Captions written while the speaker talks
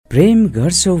प्रेम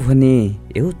गर्छौ भने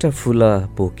एउटा फूल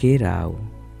बोकेर आऊ,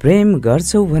 प्रेम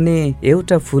गर्छौ भने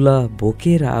एउटा फूल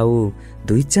बोकेर आऊ,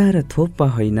 दुई चार थोपा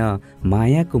होइन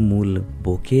मायाको मूल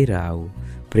बोकेर आऊ,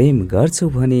 प्रेम गर्छौ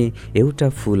भने एउटा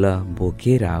फूल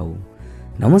बोकेर आऊ।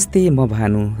 नमस्ते, म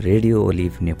भानु, रेडियो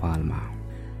ओलिभ नेपालमा।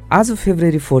 आज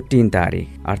फेब्रुअरी 14 तारिक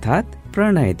अर्थात्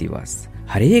प्रणय दिवस।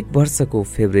 हरेक वर्षको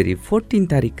फेब्रुअरी 14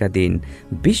 तारिकका दिन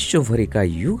विश्वभरिका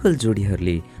युगल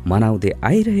जोडीहरूले मनाउँदै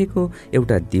आइरहेको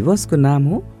एउटा दिवसको नाम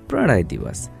हो प्रणय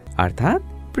दिवस अर्थात्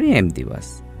प्रेम दिवस।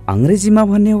 अंग्रेजीमा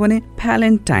भन्ने हो भने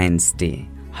भ्यालेन्टाइन्स डे।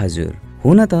 हजुर,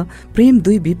 हुन त प्रेम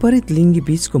दुई विपरीत लिङ्गी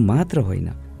बीचको मात्र होइन,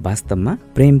 वास्तवमा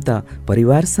प्रेम त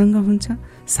परिवारसँग हुन्छ,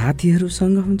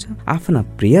 साथीहरूसँग हुन्छ, आफ्ना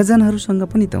प्रियजनहरूसँग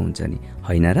पनि त हुन्छ नि,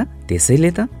 होइन र?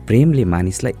 त्यसैले त प्रेमले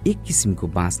मानिसलाई एक किसिमको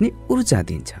बाँच्ने ऊर्जा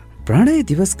दिन्छ। प्रणय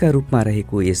दिवसका रूपमा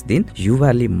रहेको यस दिन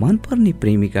युवाले मनपर्ने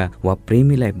प्रेमिका वा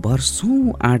प्रेमीलाई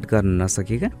वर्षौं आँट गर्न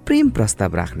नसकेका प्रेम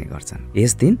प्रस्ताव राख्ने गर्छन्।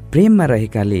 यस दिन प्रेममा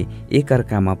रहेकाले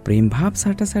एकअर्कामा प्रेम भाव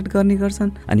साटासाट गर्ने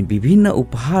गर्छन् अनि विभिन्न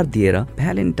उपहार दिएर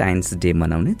भ्यालेन्टाइन्स डे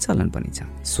मनाउने चलन पनि छ।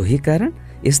 सोही कारण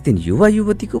यस दिन युवा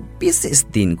युवतीको विशेष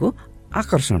दिनको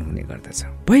आकर्षण हुने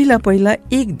गर्दछ। पहिला पहिला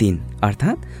एक दिन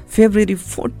अर्थात् फेब्रुअरी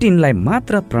 14 लाई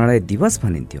मात्र प्रणय दिवस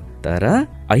भनिन्थ्यो, तर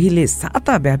अहिले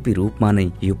साताव्यापी रूपमा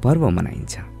नै यो पर्व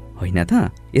मनाइन्छ, होइन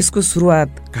त? यसको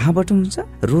सुरुवात कहाँबाट हुन्छ?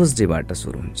 रोज डेबाट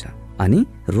सुरु हुन्छ अनि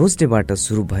रोज डेबाट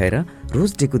सुरु भएर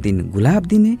रोज डेको दिन गुलाब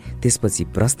दिने, त्यसपछि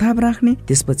प्रस्ताव राख्ने,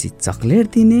 त्यसपछि चकलेट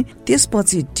दिने,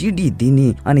 त्यसपछि टिडी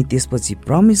दिने अनि त्यसपछि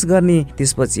प्रमिस गर्ने,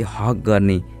 त्यसपछि हग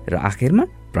गर्ने र आखिरमा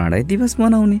प्रणय दिवस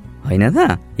मनाउने, होइन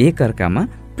त? एकअर्कामा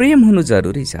प्रेम हुनु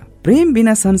जरुरी छ। प्रेम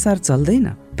बिना संसार चल्दैन।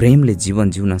 प्रेमले जीवन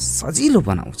जिउन सजिलो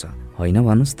बनाउँछ, होइन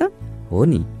भन्नुस् त? हो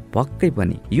नि, पक्कै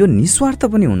पनि। यो निस्वार्थ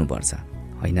पनि हुनुपर्छ,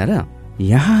 होइन र?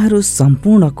 यहाँहरू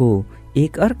सम्पूर्णको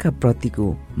एक अर्का प्रतिको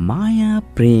माया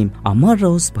प्रेम अमर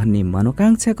रहोस् भन्ने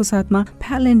मनोकांक्षाको साथमा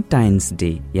भ्यालेन्टाइन्स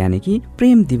डे यानि कि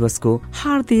प्रेम दिवसको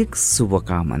हार्दिक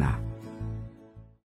शुभकामना।